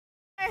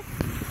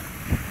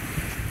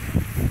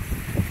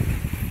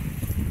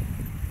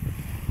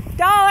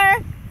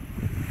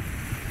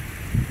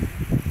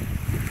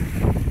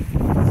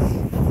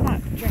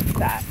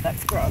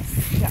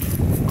Yeah.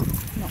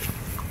 No.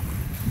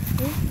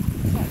 See?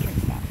 It's not drink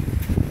that.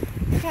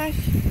 Gosh.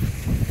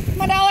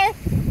 Come on, Dollar.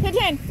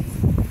 Pigeon.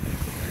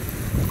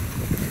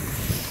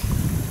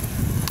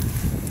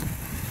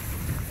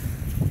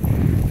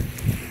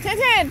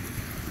 Pigeon.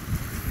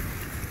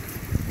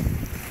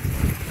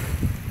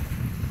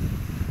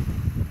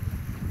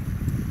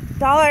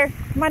 Dollar.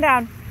 Come on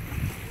down.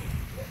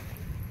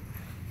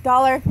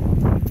 Dollar.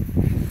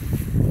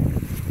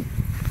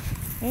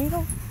 There you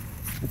go.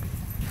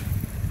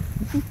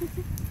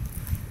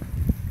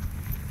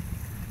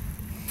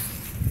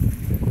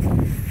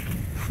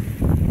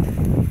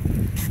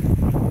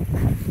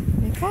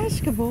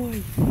 Gosh, good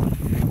boy.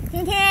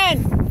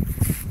 Tintin!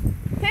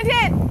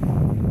 Tintin!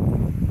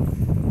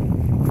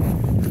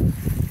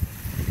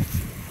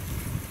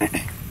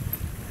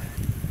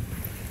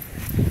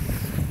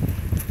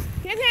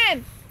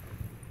 Tintin!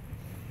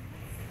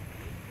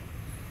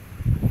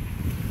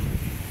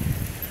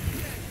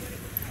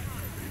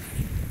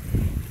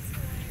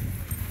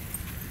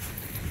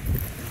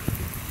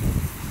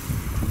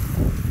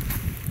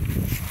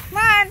 Come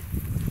on!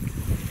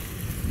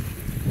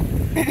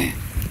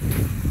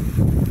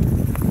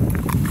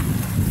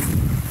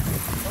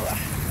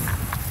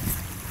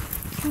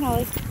 Come on,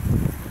 Ollie.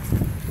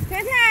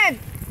 Tintin!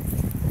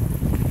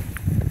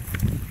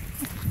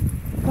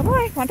 Good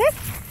boy. Want it?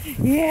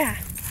 Yeah.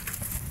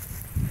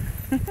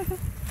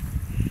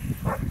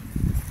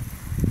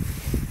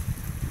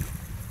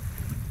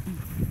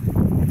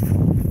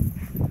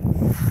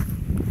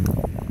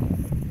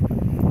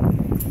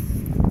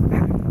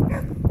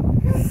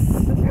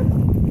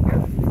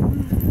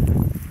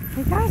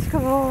 Hey, gosh,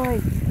 good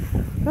boy.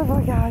 Good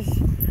boy, gosh.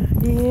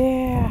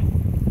 Yeah.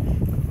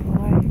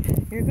 Boy.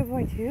 You're a good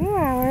boy too,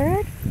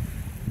 Howard.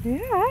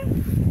 Yeah.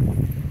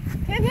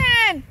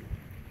 Tintin!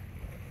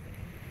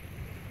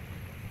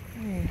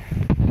 Hey.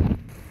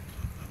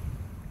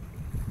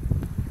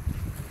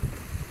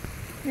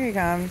 Here he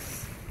comes.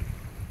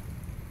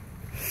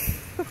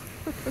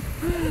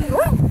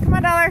 Come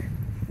on, Dollar.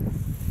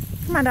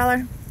 Come on,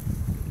 Dollar.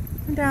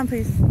 Come down,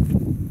 please.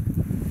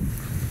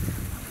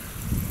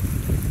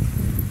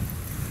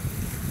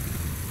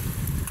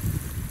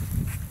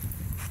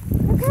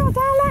 Good girl,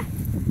 Dollar.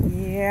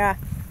 Yeah.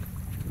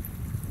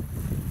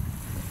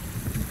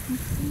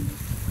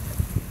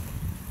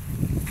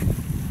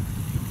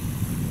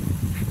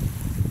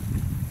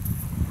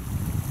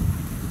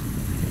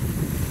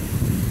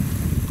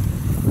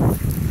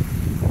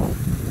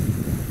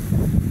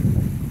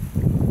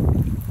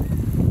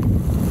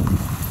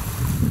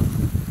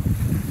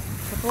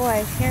 Good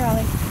boy. Here,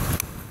 Ollie.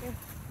 Here.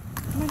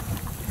 Come on.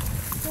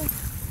 Go.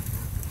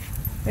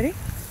 Ready?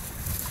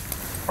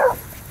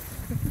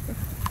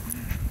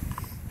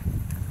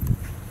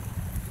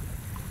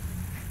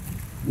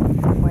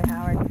 Good boy,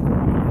 Howard.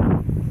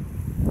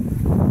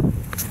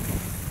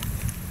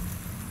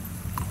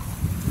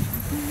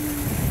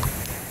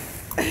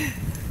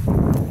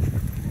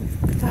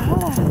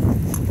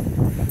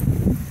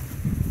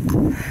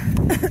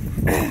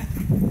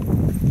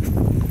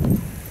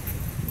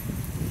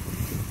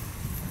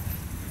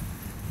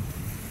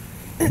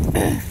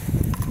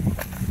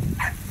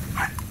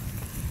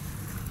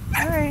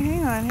 All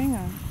right, hang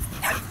on.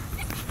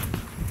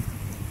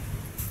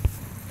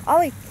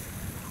 Ollie.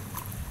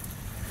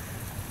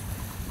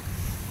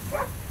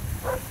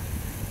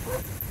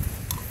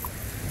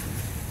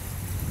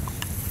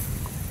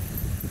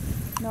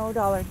 No,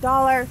 Dollar.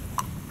 Dollar.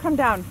 Come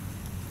down.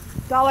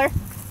 Dollar.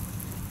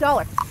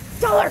 Dollar.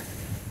 Dollar.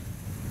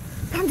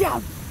 Come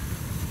down.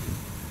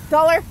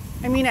 Dollar.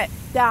 I mean it.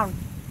 Down.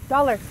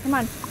 Dollar. Come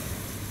on.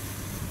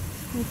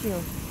 Thank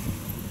you.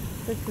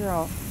 Good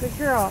girl. Good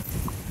girl.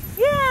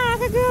 Yeah,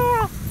 good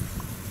girl.